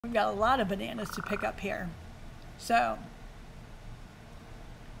We've got a lot of bananas to pick up here. So,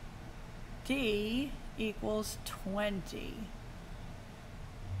 D equals 20.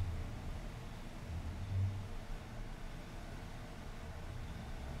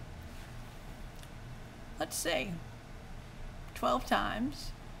 Let's see. 12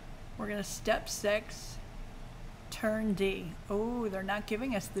 times. We're going to step 6, turn D. Oh, they're not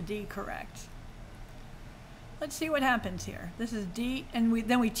giving us the D correct. Let's see what happens here. This is D, and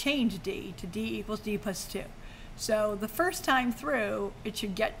then we change D to D equals D plus 2. So the first time through, it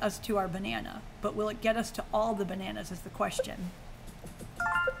should get us to our banana, but will it get us to all the bananas is the question.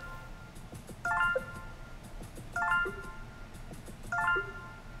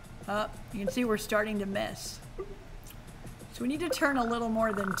 You can see we're starting to miss. So we need to turn a little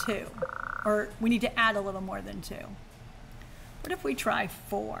more than 2, or we need to add a little more than 2. What if we try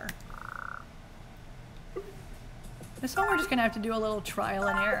 4? This one we're just gonna have to do a little trial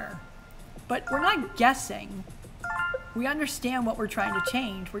and error. But we're not guessing. We understand what we're trying to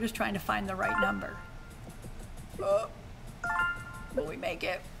change. We're just trying to find the right number. Oh. Will we make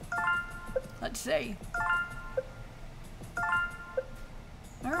it? Let's see.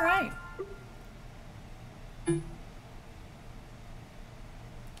 All right.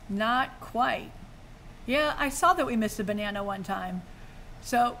 Not quite. Yeah, I saw that we missed a banana one time.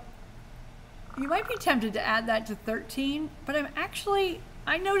 So you might be tempted to add that to 13, but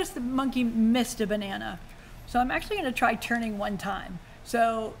I noticed the monkey missed a banana. So I'm actually going to try turning one time.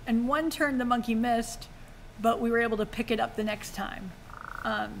 So, in one turn the monkey missed, but we were able to pick it up the next time.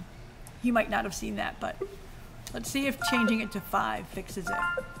 He might not have seen that, but let's see if changing it to 5 fixes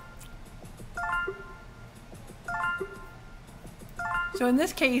it. So in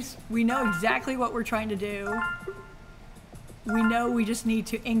this case, we know exactly what we're trying to do. We know we just need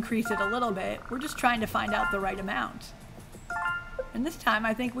to increase it a little bit. We're just trying to find out the right amount. And this time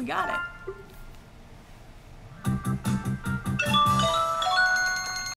I think we got it.